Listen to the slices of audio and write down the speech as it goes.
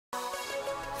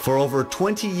For over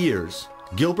 20 years,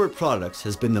 Gilbert Products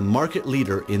has been the market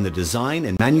leader in the design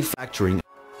and manufacturing.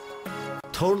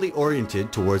 Totally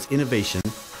oriented towards innovation,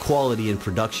 quality and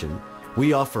production,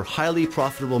 we offer highly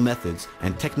profitable methods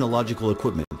and technological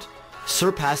equipment,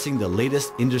 surpassing the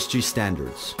latest industry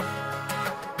standards.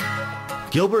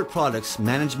 Gilbert Products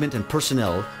management and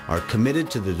personnel are committed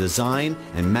to the design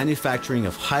and manufacturing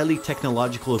of highly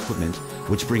technological equipment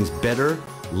which brings better,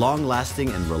 long-lasting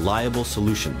and reliable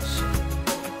solutions.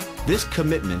 This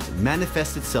commitment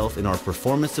manifests itself in our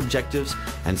performance objectives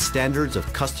and standards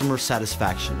of customer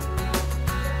satisfaction.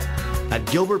 At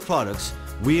Gilbert Products,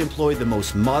 we employ the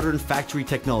most modern factory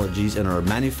technologies in our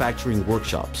manufacturing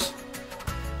workshops.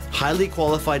 Highly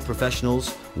qualified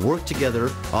professionals work together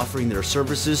offering their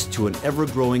services to an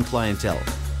ever-growing clientele.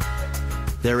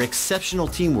 Their exceptional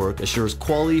teamwork assures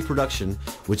quality production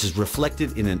which is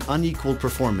reflected in an unequaled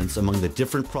performance among the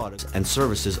different products and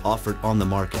services offered on the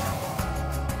market.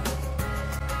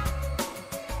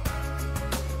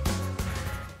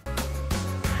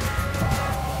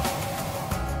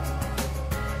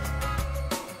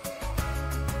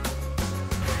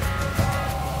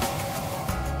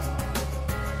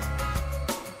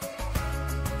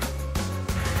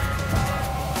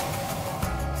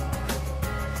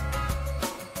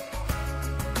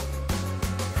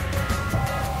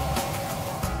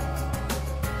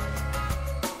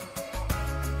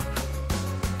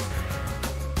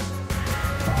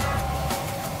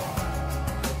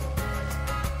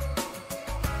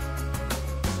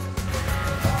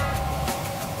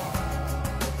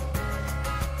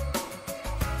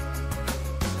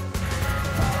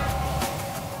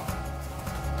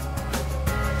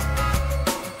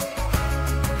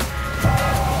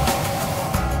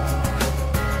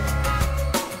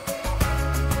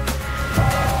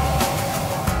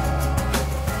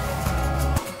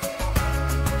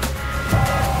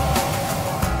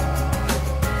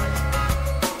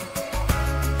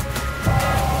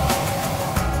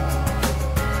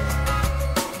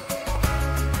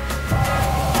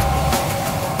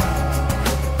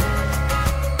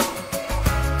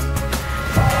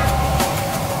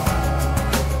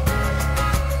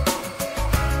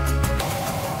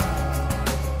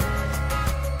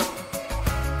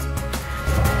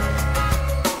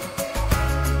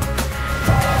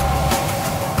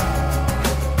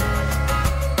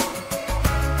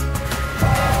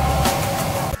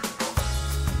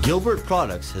 Gilbert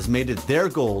Products has made it their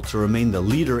goal to remain the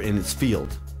leader in its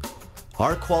field.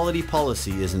 Our quality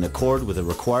policy is in accord with the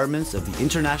requirements of the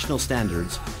international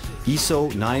standards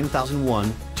ISO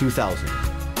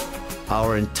 9001-2000.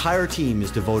 Our entire team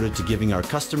is devoted to giving our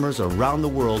customers around the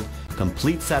world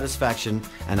complete satisfaction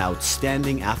and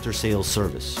outstanding after-sales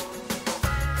service.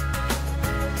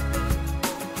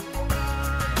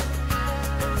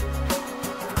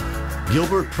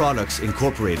 Gilbert Products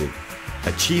Incorporated.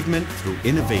 Achievement through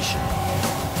innovation.